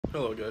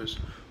Hello guys,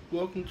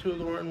 welcome to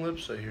the Oran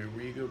website here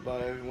where you go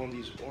buy one of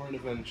these Oran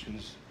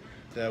inventions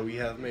that we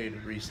have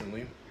made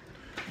recently.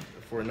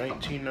 For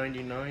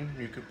 $19.99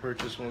 you could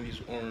purchase one of these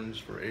Orans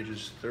for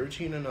ages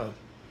 13 and up.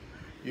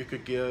 You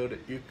could go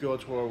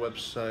to our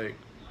website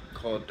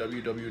called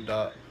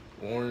www.oran.com,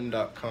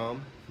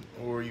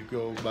 or you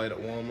go buy it at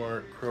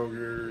Walmart,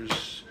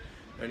 Kroger's,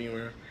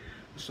 anywhere.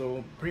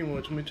 So pretty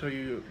much let me tell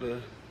you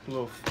the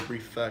little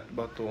brief fact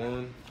about the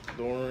Oran.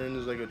 The Oran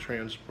is like a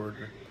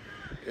transporter.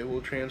 It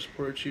will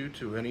transport you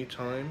to any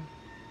time,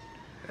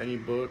 any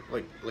book,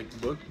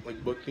 book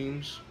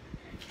themes.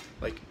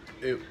 Like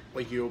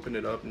you open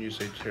it up and you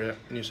say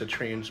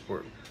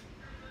transport,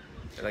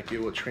 and like it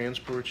will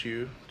transport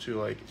you to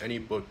like any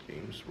book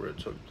themes where it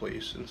took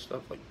place and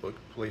stuff, like book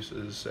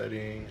places,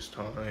 settings,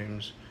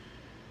 times,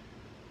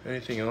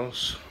 anything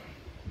else.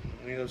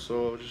 Yeah,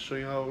 so I'll just show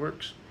you how it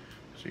works.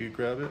 So you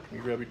grab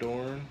your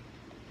door,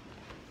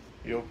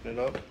 you open it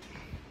up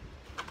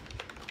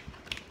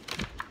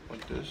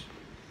like this,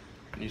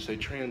 and you say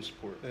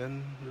transport,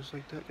 and just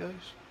like that,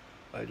 guys,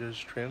 I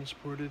just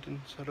transported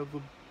inside of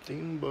a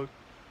theme book.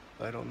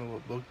 I don't know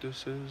what book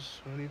this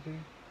is or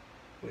anything,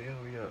 but yeah,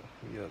 we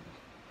got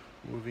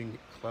moving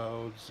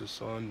clouds, the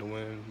sun, the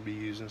wind,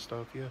 bees and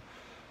stuff. Yeah,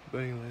 but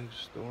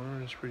anyways, the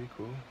oran is pretty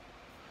cool.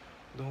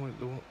 The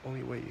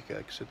only way you can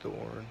exit the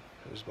oran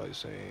is by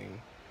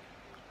saying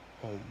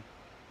home.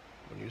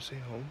 When you say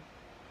home,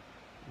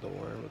 the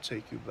oran will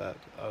take you back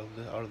out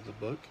of the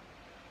book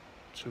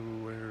to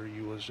where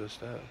you was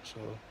just at.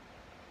 So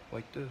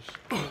like this.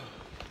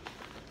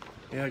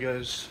 Yeah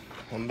guys,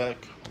 I'm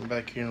back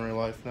here in real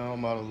life now.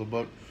 I'm out of the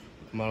book,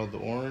 I'm out of the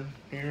oran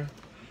here,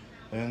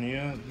 and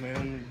yeah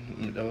man,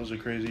 that was a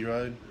crazy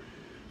ride.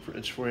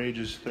 It's for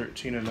ages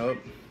 13 and up.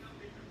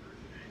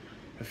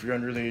 If you're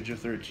under the age of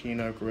 13,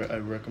 I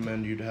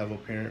recommend you to have a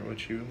parent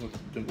with you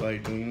by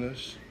doing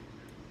this.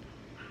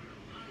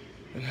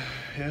 And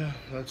yeah,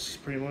 that's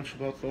pretty much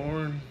about the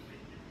oran.